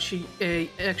appears while she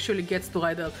actually gets to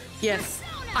ride her. Yes,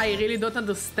 I really don't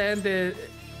understand the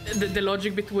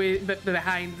logic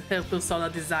behind her persona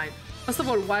design. First of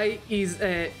all, why is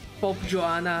Pop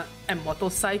Joanna a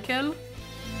motorcycle?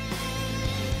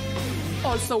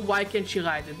 Also, why can't she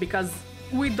ride it? Because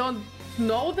we don't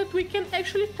know that we can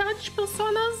actually touch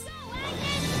personas.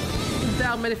 They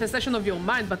are manifestation of your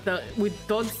mind, but we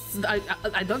don't.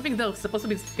 I don't think they're supposed to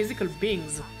be physical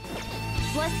beings.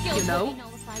 Blood skills You know? will be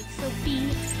nullified, so be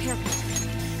careful.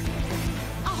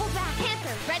 I'll hold back.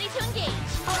 Panther, ready to engage.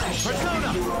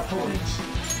 Persona! Your opponent.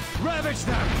 Ravage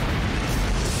them!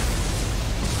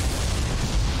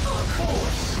 Of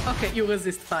course! Okay, you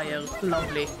resist fire.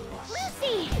 Lovely.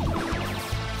 Lucy!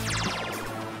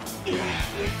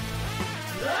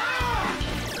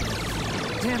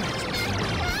 Damn it!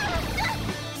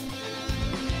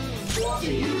 What do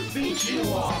you think you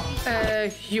are?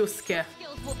 Yusuke.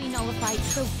 Skills will be nullified,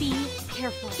 so be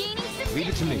careful. Gaining some Leave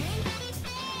it to me.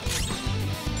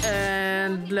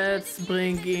 And let's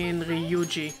bring in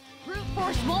Ryuji. brute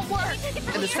force won't work.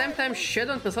 At the same time,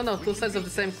 Shadow and Persona are two sides of the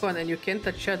same coin, and you can't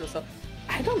touch Shadow, so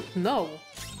I don't know.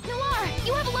 Noir,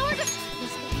 you have a lower This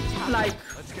will be tough. Like,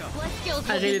 Blood skills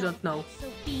I will be really nullified, don't know. So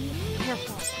be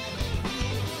careful.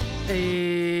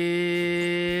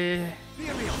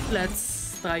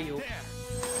 Let's try you.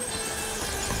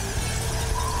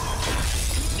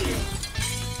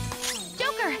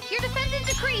 Joker, your defense is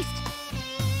decreased.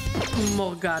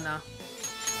 Morgana.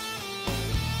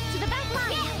 To the back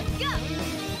line. Yeah,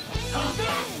 let's go.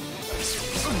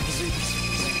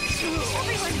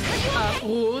 Everyone, are you okay?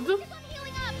 Rude. I'm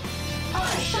healing up.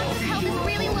 Fox's health is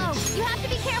really low. You have to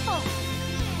be careful.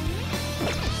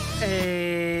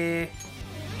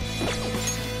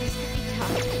 This could be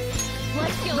tough.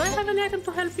 Blood skills Do I will have any item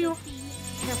to help you? be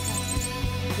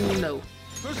careful. No.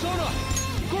 Persona!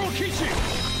 Gorokichi!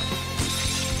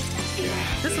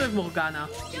 This with Morgana.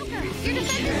 Joker, your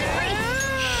defense is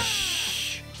decreased.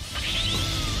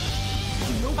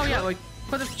 Oh yeah, we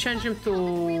could have changed him to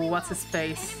what's his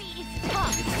face. Enemy is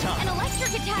tough. An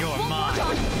electric attack won't mine. work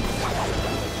on.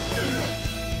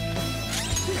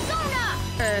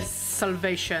 Fursona!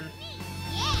 Salvation.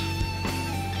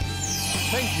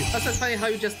 Thank you. Also, it's funny how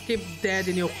you just keep dead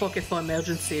in your pocket for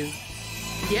emergencies.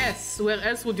 Yes, where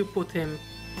else would you put him?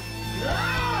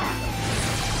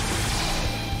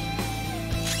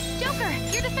 Joker,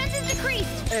 your defense is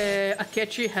decreased.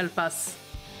 Akechi, help us.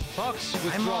 Fox,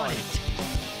 withdraw.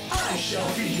 I shall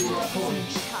be your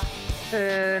opponent.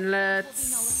 Let's...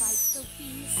 Nullified, so be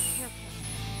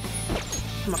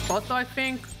careful. Makoto, I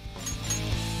think?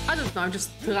 I don't know, I'm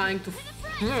just trying to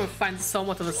find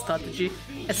somewhat of a strategy.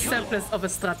 A semblance of a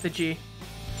strategy.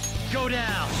 Go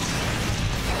down.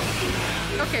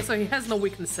 Okay, so he has no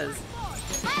weaknesses.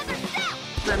 Father, stop!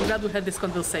 I'm glad we had this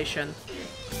conversation.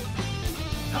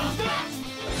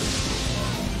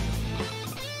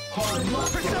 Hard luck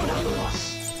for both of us.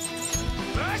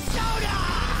 Persona!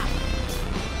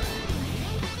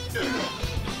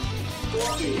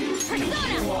 What do you think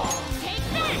you are? Take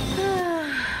this!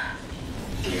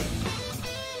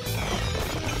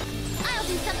 I'll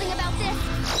do something about this.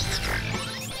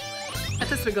 At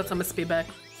least we got some SP back.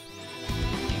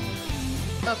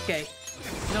 Okay,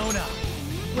 Persona!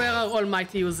 where are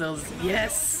almighty users?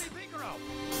 Yes!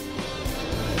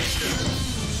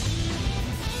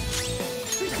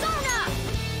 Fursona!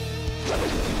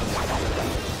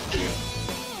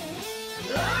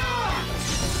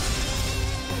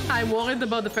 worried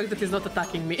about the fact that he's not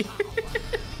attacking me.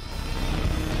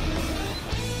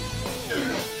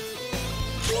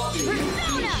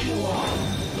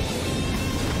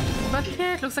 But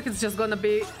yeah, it looks like it's just gonna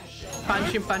be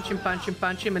punch him, punch him, punch him,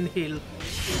 punch him, and heal.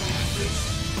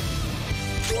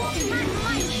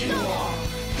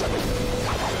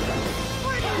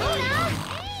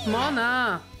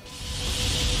 Mona!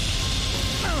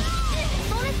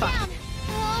 Bonus down.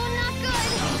 Oh, not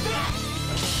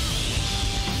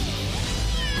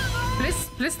good.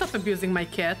 Please stop abusing my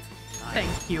cat.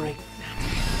 Thank you.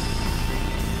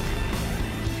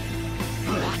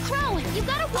 Crow, you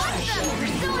gotta watch them!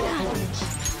 Fursona!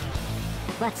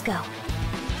 Let's go.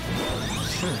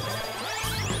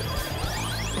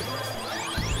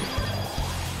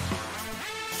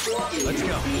 Let's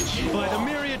go. By the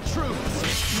myriad troops.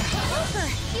 Cooper,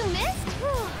 you missed?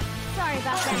 Whew. Sorry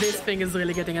about that. This thing is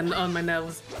really getting on my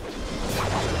nerves.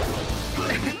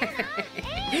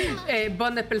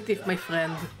 Bon aperitif, my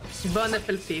friend. Bon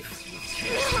aperitif.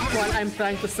 While I'm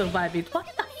trying to survive it. What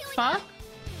the fuck?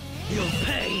 You'll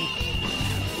pay.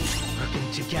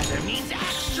 Working together means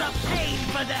extra pain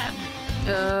for them.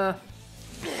 That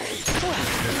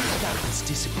was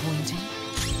disappointing.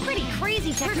 Pretty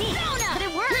crazy technique, but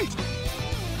it worked.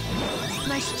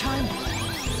 Nice time.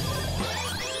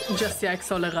 Just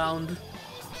yikes all around.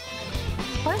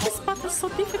 Why is this battle so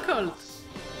difficult?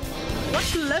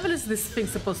 What level is this thing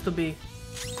supposed to be?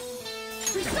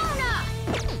 Fursona!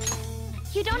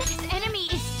 You don't know this enemy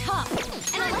is tough.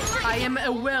 And I am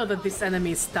aware that this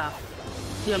enemy is tough.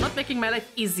 You're not making my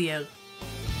life easier.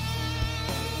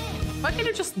 Why can't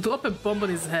you just drop a bomb on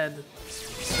his head?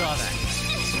 Saw that.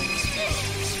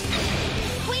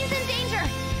 Queen's in danger!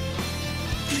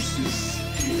 This is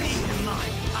in my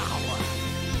power.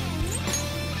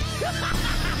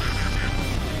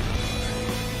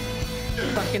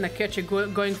 Fucking Akechi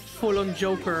going full on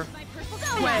Joker.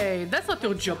 Wait, that's not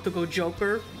your job to go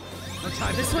Joker.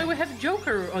 This is why we have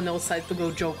Joker on our side to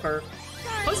go Joker.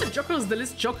 Also, Joker is the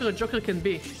least Joker a Joker can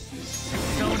be.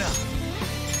 Fursona.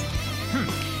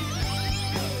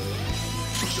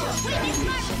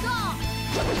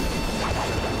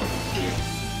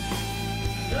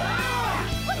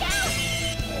 Look out!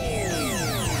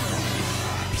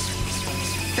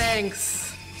 Thanks.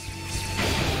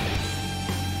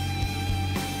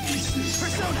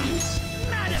 Fursona.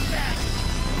 Manifest.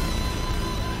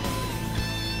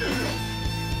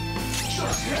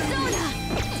 Fursona!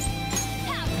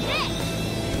 Have this!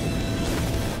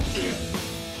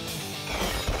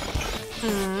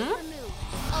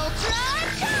 Ultra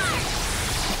charge!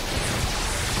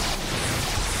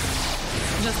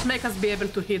 Just make us be able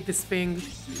to hit this thing.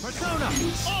 Fursona.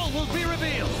 All will be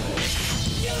revealed.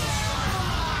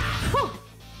 Whew.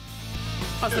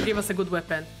 Also give us a good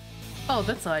weapon. Oh,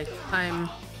 that's right.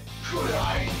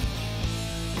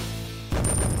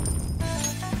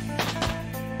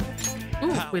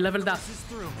 Ooh, we leveled up.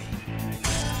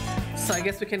 So I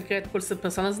guess we can create cool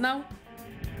personas now?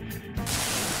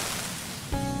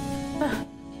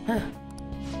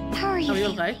 How are you? Are you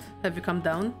alright? Have you come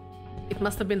down? It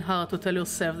must have been hard to tell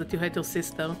yourself that you hate your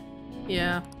sister.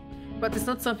 Yeah, but it's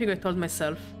not something I told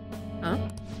myself. Huh?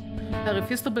 I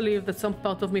refuse to believe that some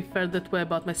part of me felt that way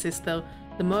about my sister.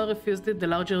 The more I refused it, the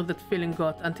larger that feeling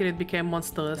got, until it became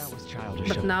monstrous. That was childish.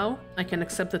 But now, I can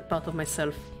accept that part of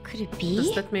myself. Could it be?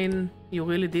 Does that mean you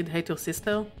really did hate your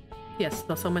sister? Yes,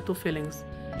 those are my two feelings.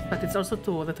 But it's also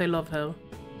true that I love her.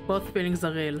 Both feelings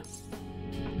are real.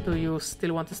 Do you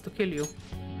still want us to kill you?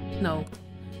 No.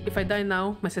 If I die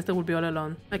now, my sister will be all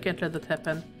alone. I can't let that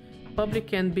happen. Probably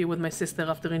can't be with my sister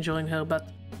after injuring her, but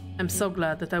I'm so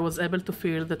glad that I was able to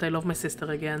feel that I love my sister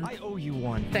again. I owe you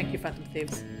one. Thank you, Phantom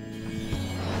Thieves.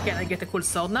 Can I get a cool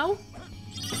sword now?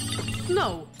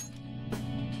 No.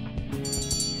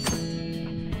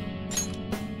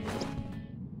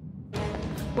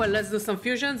 Well, let's do some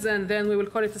fusions and then we will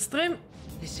call it a stream.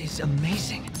 This is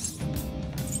amazing.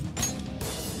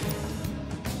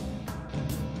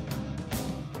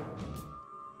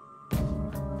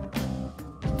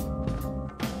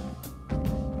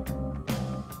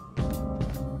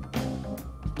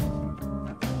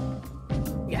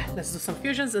 Yeah, let's do some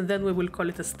fusions and then we will call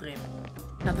it a stream.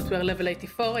 Now that we are level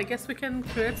 84, I guess we can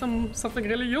create something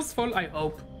really useful, I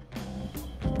hope.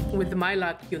 With my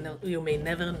luck, you may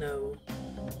never know.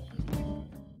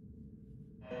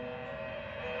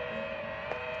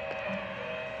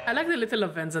 I like the little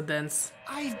Avenza dance.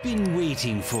 I've been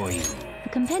waiting for you. The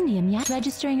compendium, yeah?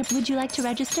 Registering. Would you like to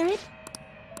register it?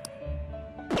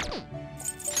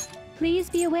 Please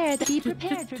be aware that be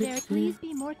prepared for very. Please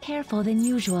be more careful than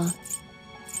usual.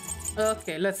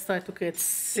 Okay, let's try to create Is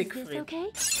Siegfried. this okay?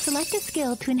 Select a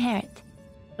skill to inherit.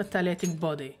 Retaliating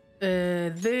body.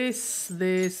 This.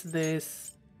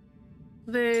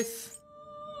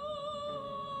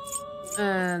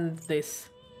 And this.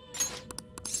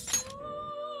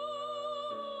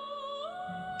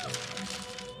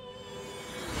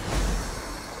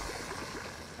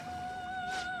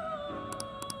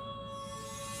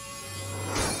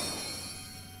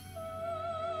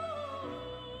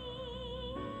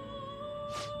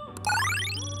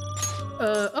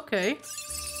 Okay.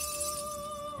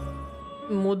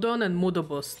 Mudon and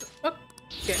Mudobost.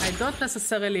 Okay, I don't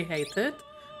necessarily hate it,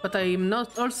 but I'm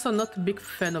also not a big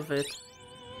fan of it.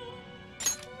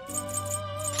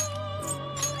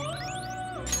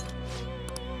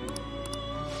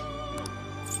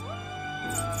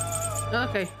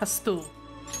 Okay, Hastur.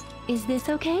 Is this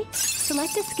okay?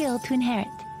 Select a skill to inherit.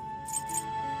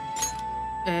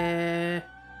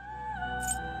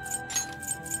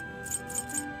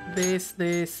 This,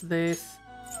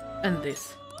 and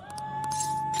this.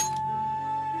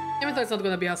 Even though it's not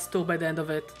gonna be Hastur by the end of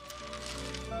it.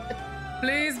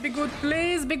 Please be good,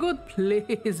 please be good,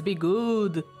 please be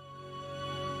good.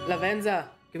 Lavenza,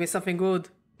 give me something good.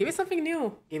 Give me something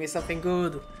new. Give me something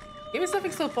good. Give me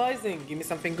something surprising. Give me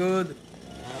something good.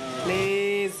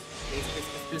 Please. Please, please,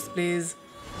 please, please.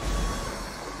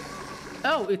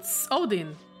 Oh, it's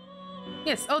Odin.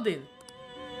 Yes, Odin.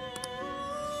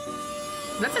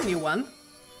 That's a new one.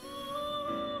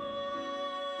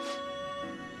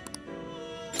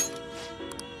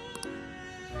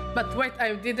 But wait,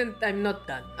 I'm not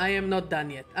done. I am not done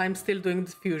yet. I'm still doing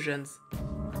the fusions.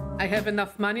 I have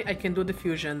enough money, I can do the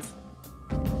fusions.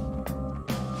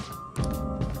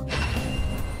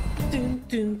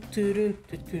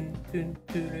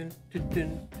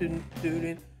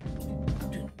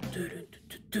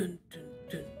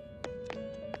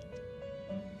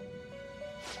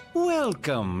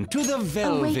 Welcome to the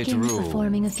Velvet Awaken Room.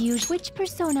 performing a fusion. Which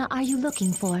persona are you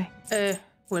looking for?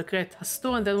 We'll create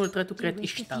Hastur and then we'll try to create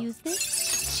Wish to Ishtar. fuse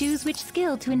this? Choose which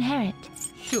skill to inherit.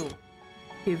 Sure.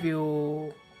 Give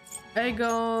you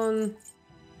Aegon.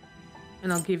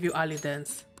 And I'll give you Ali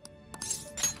Dance.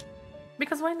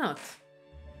 Because why not?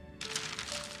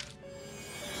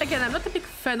 Again, I'm not a big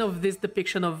fan of this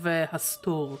depiction of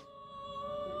Hastur.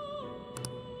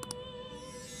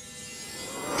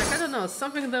 Like, I don't know,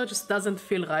 something there just doesn't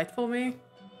feel right for me.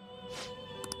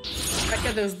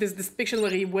 Like, there's this depiction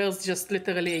where he wears just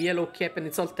literally a yellow cap and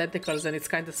it's all tentacles and it's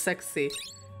kind of sexy.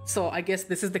 So I guess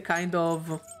this is the kind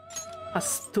of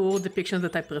Hastur depiction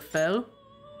that I prefer.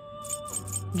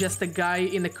 Just a guy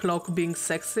in a cloak being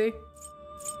sexy.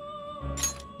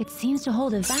 It seems to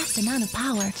hold a vast amount of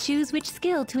power. Choose which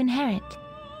skill to inherit.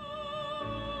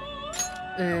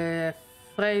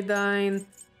 Freydine,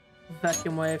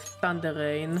 Vacuum Wave, Thunder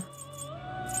Rain.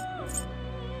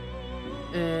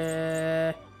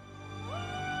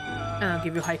 And I'll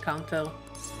give you High Counter.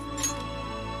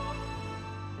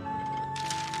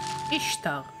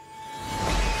 Ishtar.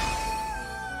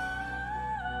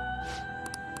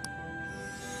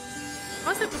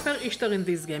 Honestly, I prefer Ishtar in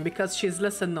this game because she's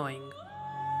less annoying.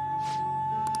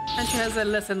 And she has a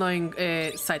less annoying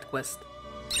side quest.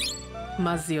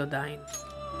 Maziodyne.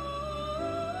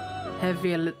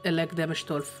 Heavy elect damage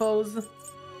to all foes.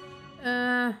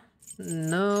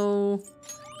 No.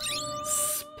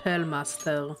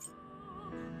 Spellmaster.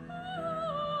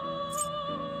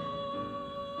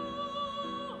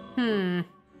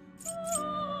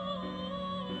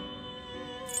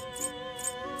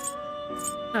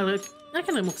 I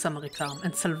can remove Summary Charm.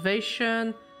 And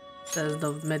Salvation. Says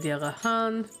of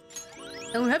Mediarahan.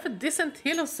 And we have a decent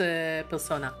healer's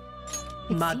persona.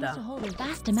 It Mada. seems to hold a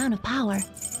vast amount of power.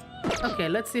 Okay,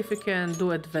 let's see if we can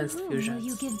do advanced Whom will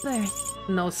you fusions. give birth?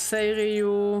 No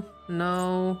Seiryu.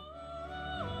 No.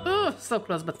 Oh, so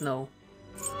close, but no.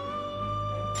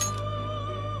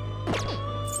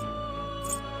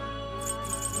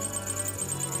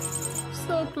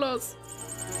 So close.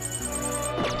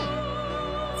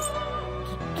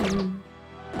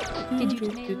 Did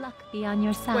you may luck be on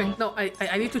your side? Wait, no,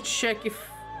 I need to check if...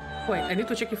 Wait, I need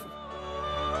to check if...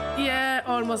 Yeah,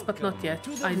 almost, but not yet.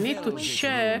 I need to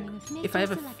check if I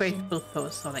have a faithful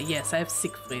persona. Yes, I have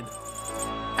Siegfried.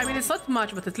 I mean, it's not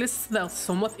much, but at least they're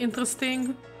somewhat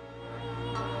interesting.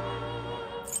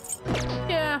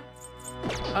 Yeah.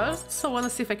 I also want to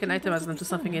see if I can itemize them to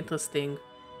something interesting.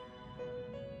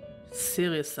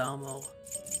 Serious armor.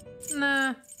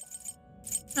 Nah.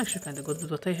 Actually kinda good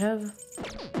with what I have.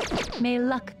 May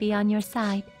luck be on your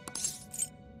side.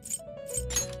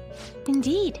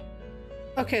 Indeed.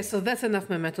 Okay, so that's enough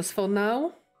mementos for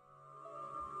now.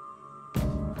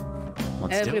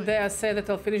 Every day I say that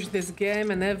I'll finish this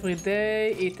game, and every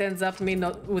day it ends up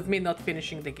with me not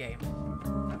finishing the game.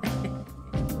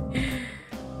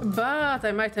 But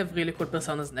I might have really cool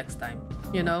personas next time,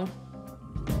 you know?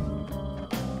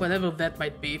 Whenever that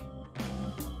might be.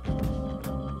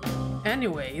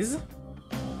 Anyways,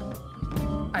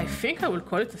 I think I will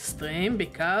call it a stream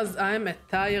because I'm a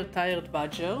tired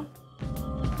badger.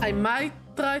 I might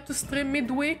try to stream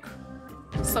midweek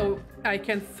so I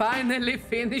can finally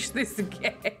finish this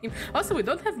game. Also, we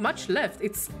don't have much left.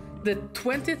 It's the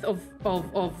 20th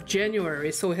of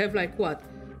January, so we have like what?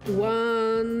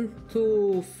 1,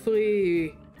 2,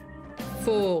 3,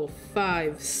 4,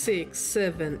 5, 6,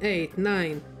 7, 8,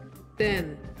 9,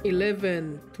 10,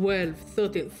 11, 12,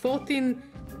 13, 14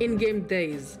 in-game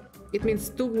days. It means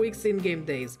 2 weeks in-game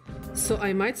days. So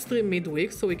I might stream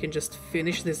midweek so we can just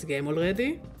finish this game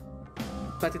already.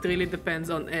 But it really depends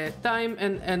on time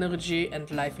and energy and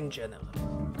life in general.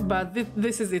 But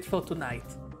this is it for tonight,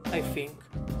 I think.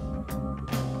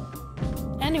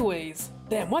 Anyways,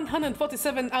 damn,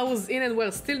 147 hours in and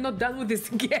we're still not done with this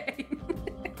game.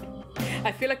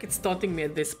 I feel like it's taunting me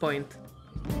at this point.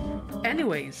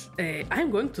 Anyways, I'm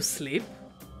going to sleep.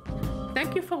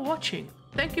 Thank you for watching.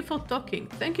 Thank you for talking.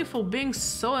 Thank you for being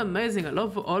so amazing. I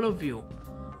love all of you.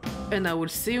 And I will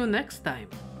see you next time.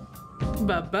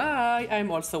 Bye-bye.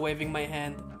 I'm also waving my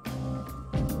hand.